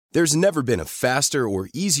There's never been a faster or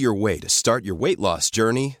easier way to start your weight loss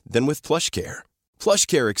journey than with PlushCare.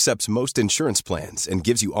 PlushCare accepts most insurance plans and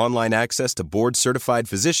gives you online access to board-certified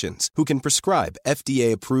physicians who can prescribe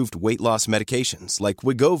FDA-approved weight loss medications like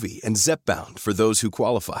Wegovy and Zepbound for those who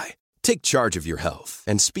qualify. Take charge of your health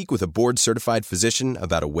and speak with a board-certified physician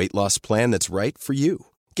about a weight loss plan that's right for you.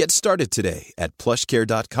 Get started today at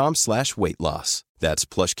plushcare.com/weight-loss. That's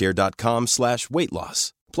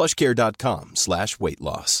plushcare.com/weight-loss.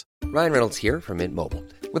 plushcare.com/weight-loss. Ryan Reynolds here from Mint Mobile.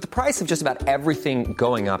 With the price of just about everything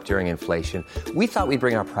going up during inflation, we thought we'd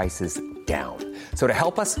bring our prices down. So to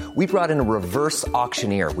help us, we brought in a reverse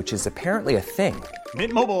auctioneer, which is apparently a thing.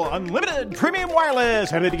 Mint Mobile Unlimited Premium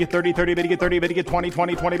Wireless. How to get 30, 30, bit to get 30, bit to get 20,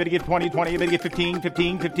 20, 20, bit to get 20, 20, bit to get 15,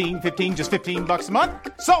 15, 15, 15, just $15 a month?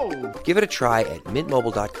 Sold! Give it a try at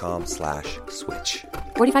mintmobile.com/switch.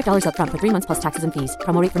 $45 up front for 3 months plus taxes and fees.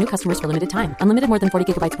 Promo rate for new customers for limited time. Unlimited more than 40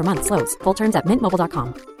 gigabytes per month. Slows full terms at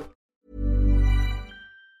mintmobile.com.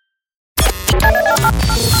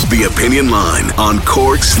 The Opinion Line on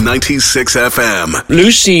Cork's 96 FM.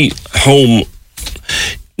 Lucy Home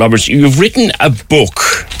Roberts, you've written a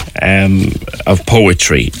book of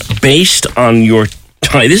poetry based on your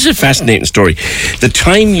time. This is a fascinating story. The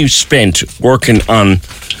time you spent working on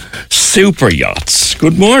super yachts.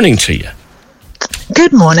 Good morning to you.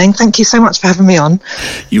 Good morning. Thank you so much for having me on.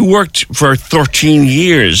 You worked for 13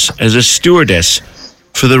 years as a stewardess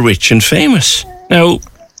for the rich and famous. Now,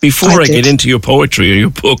 before I get into your poetry or your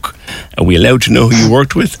book, are we allowed to know who you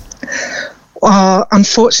worked with?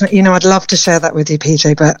 Unfortunately, I'd love to share that with you,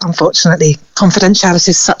 PJ, but unfortunately, confidentiality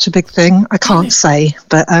is such a big thing. I can't say.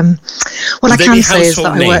 But what I can say is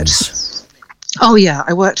that I worked... Oh, yeah.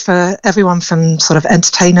 I worked for everyone from sort of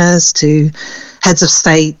entertainers to heads of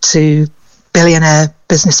state to billionaire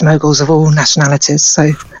business moguls of all nationalities.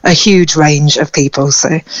 So a huge range of people.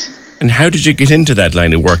 So. And how did you get into that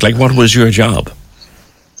line of work? Like, what was your job?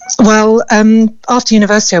 Well, after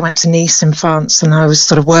university, I went to Nice in France, and I was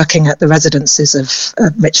sort of working at the residences of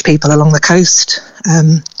rich people along the coast.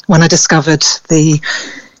 When I discovered the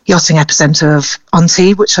yachting epicenter of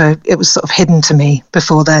Antibes, it was sort of hidden to me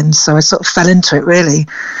before then, so I sort of fell into it really.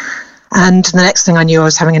 And the next thing I knew, I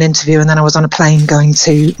was having an interview, and then I was on a plane going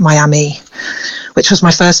to Miami, which was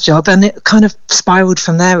my first job, and it kind of spiraled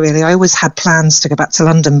from there really. I always had plans to go back to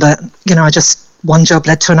London, but one job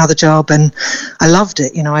led to another job, and I loved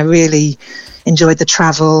it. I really enjoyed the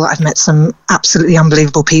travel. I've met some absolutely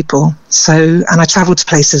unbelievable people. And I travelled to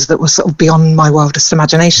places that were sort of beyond my wildest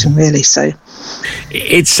imagination, really. So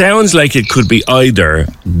it sounds like it could be either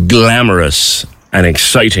glamorous and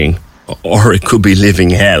exciting, or it could be living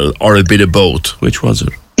hell, or a bit of both. Which was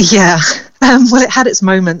it? Yeah. Well, it had its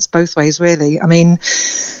moments both ways, really. I mean,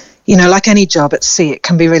 like any job at sea, it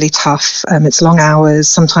can be really tough. It's long hours,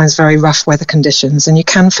 sometimes very rough weather conditions, and you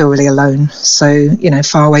can feel really alone. So,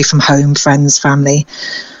 far away from home, friends, family.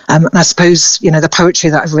 And I suppose, the poetry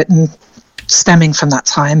that I've written stemming from that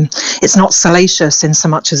time, it's not salacious in so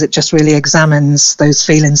much as it just really examines those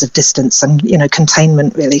feelings of distance and,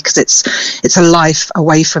 containment, really, because it's a life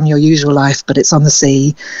away from your usual life, but it's on the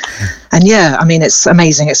sea. And it's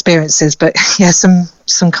amazing experiences, but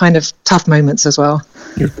some kind of tough moments as well.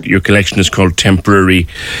 Your collection is called Temporary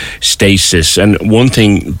Stasis, and one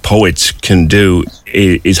thing poets can do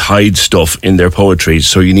is hide stuff in their poetry,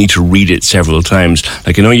 so you need to read it several times.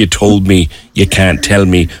 Like, I know you told me you can't tell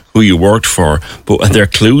me who you worked for, but are there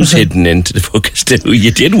clues hidden into the book as to who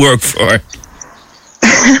you did work for?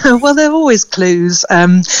 Well, there are always clues,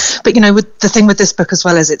 but with the thing with this book as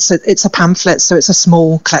well is it's a pamphlet, so it's a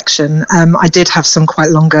small collection. I did have some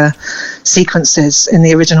quite longer sequences in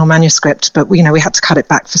the original manuscript, but we had to cut it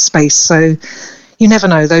back for space. So you never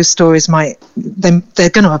know; those stories they're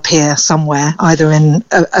going to appear somewhere, either in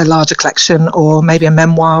a larger collection or maybe a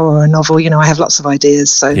memoir or a novel. I have lots of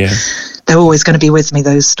ideas, so they're always going to be with me.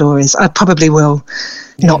 Those stories, I probably will.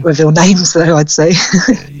 Not reveal names, though, I'd say.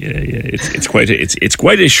 It's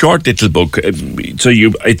quite a short little book. So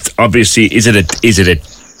it's obviously is it a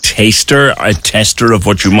tester of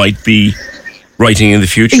what you might be writing in the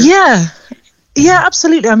future? Yeah,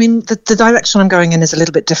 absolutely. I mean, the direction I'm going in is a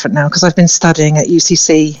little bit different now because I've been studying at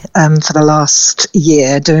UCC for the last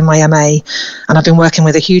year, doing my MA, and I've been working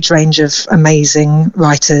with a huge range of amazing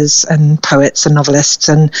writers and poets and novelists,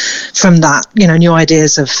 and from that, new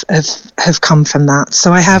ideas have come from that.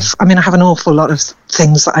 So I have an awful lot of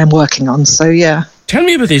things that I'm working on. So yeah. Tell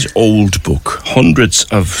me about this old book, Hundreds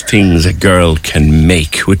of Things a Girl Can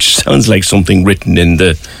Make, which sounds like something written in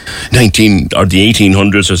the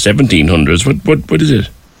 1800s or 1700s. What is it?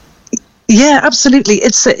 Yeah, absolutely.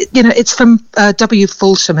 It's it's from W.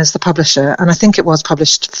 Fulsham as the publisher, and I think it was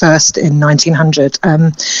published first in 1900.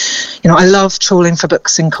 I love trawling for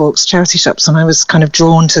books in Cork's charity shops, and I was kind of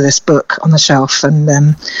drawn to this book on the shelf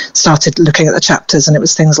and started looking at the chapters, and it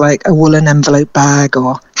was things like a woolen envelope bag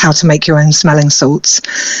or how to make your own smelling salts.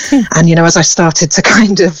 And, as I started to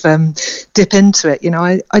kind of dip into it,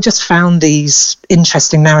 I just found these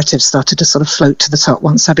interesting narratives started to sort of float to the top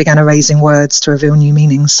once I began erasing words to reveal new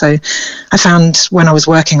meanings. So I found when I was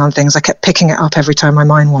working on things, I kept picking it up every time my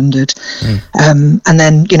mind wandered. And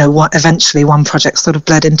then, eventually one project sort of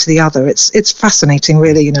bled into the other. It's fascinating,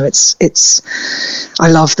 really. I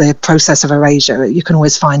love the process of erasure. You can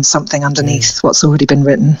always find something underneath what's already been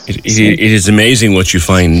written. It is amazing what you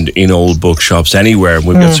find in old bookshops anywhere.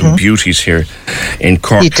 We've got some beauties here in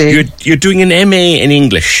Cork. You do. You're doing an MA in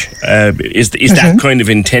English. Is that kind of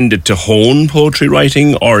intended to hone poetry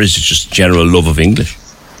writing, or is it just general love of English?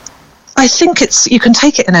 I think you can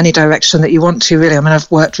take it in any direction that you want to, really. I mean,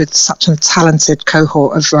 I've worked with such a talented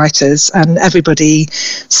cohort of writers, and everybody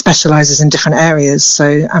specialises in different areas.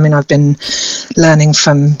 So, I mean, I've been learning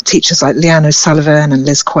from teachers like Leanne O'Sullivan and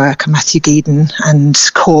Liz Quirk and Matthew Geedon, and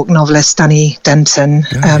Cork novelist Danny Denton,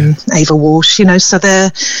 Ava Walsh, so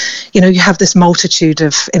they're, you have this multitude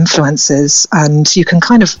of influences, and you can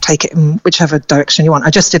kind of take it in whichever direction you want.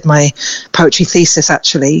 I just did my poetry thesis,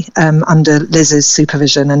 actually, under Liz's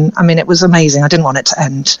supervision, and I mean, it was amazing. I didn't want it to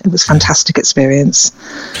end. It was a fantastic experience.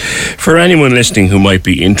 For anyone listening who might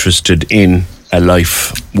be interested in a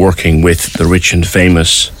life working with the rich and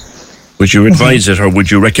famous, would you advise it, or would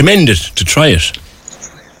you recommend it to try it?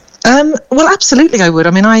 Well, absolutely I would.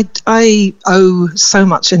 I mean, I owe so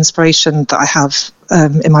much inspiration that I have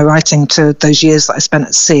in my writing to those years that I spent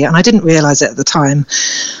at sea, and I didn't realise it at the time.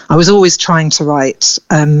 I was always trying to write,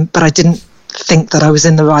 but I didn't think that I was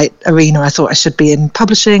in the right arena. I thought I should be in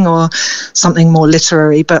publishing or something more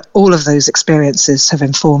literary, but all of those experiences have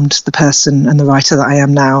informed the person and the writer that I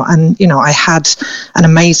am now. And, I had an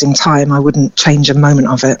amazing time. I wouldn't change a moment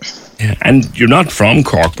of it. Yeah, and you're not from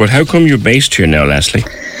Cork, but how come you're based here now, Leslie?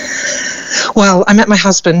 Well, I met my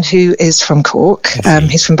husband, who is from Cork.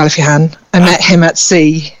 He's from Ballyphehane. I met him at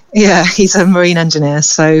sea. Yeah, he's a marine engineer,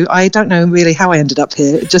 so I don't know really how I ended up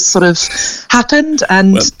here. It just sort of happened,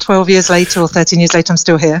 and 12 years later or 13 years later, I'm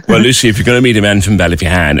still here. Well, Lucy, if you're going to meet a man from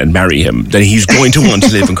Ballyphehane and marry him, then he's going to want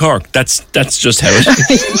to live in Cork. That's just how it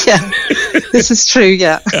is. Yeah, this is true,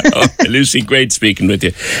 yeah. Lucy, great speaking with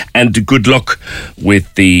you. And good luck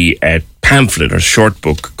with the pamphlet or short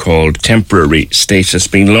book called Temporary Status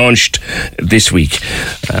being launched this week.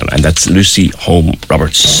 And that's Lucy Holm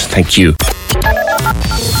Roberts. Thank you.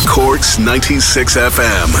 Cork's 96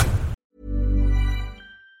 FM.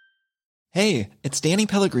 Hey, it's Danny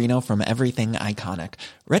Pellegrino from Everything Iconic.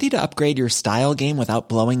 Ready to upgrade your style game without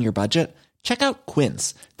blowing your budget? Check out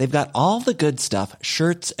Quince. They've got all the good stuff,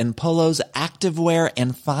 shirts and polos, activewear,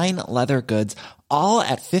 and fine leather goods, all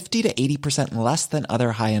at 50 to 80% less than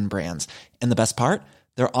other high-end brands. And the best part?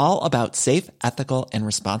 They're all about safe, ethical, and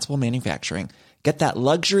responsible manufacturing. Get that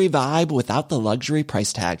luxury vibe without the luxury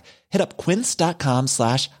price tag. Hit up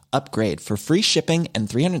quince.com/upgrade for free shipping and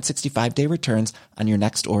 365-day returns on your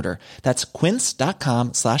next order. That's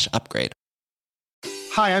quince.com/upgrade.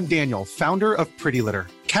 Hi, I'm Daniel, founder of Pretty Litter.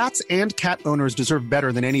 Cats and cat owners deserve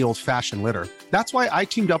better than any old-fashioned litter. That's why I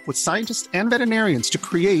teamed up with scientists and veterinarians to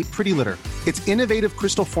create Pretty Litter. Its innovative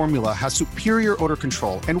crystal formula has superior odor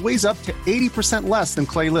control and weighs up to 80% less than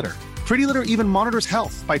clay litter. Pretty Litter even monitors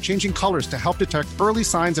health by changing colors to help detect early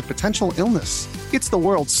signs of potential illness. It's the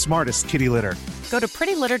world's smartest kitty litter. Go to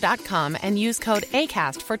prettylitter.com and use code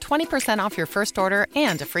ACAST for 20% off your first order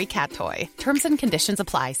and a free cat toy. Terms and conditions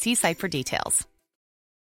apply. See site for details.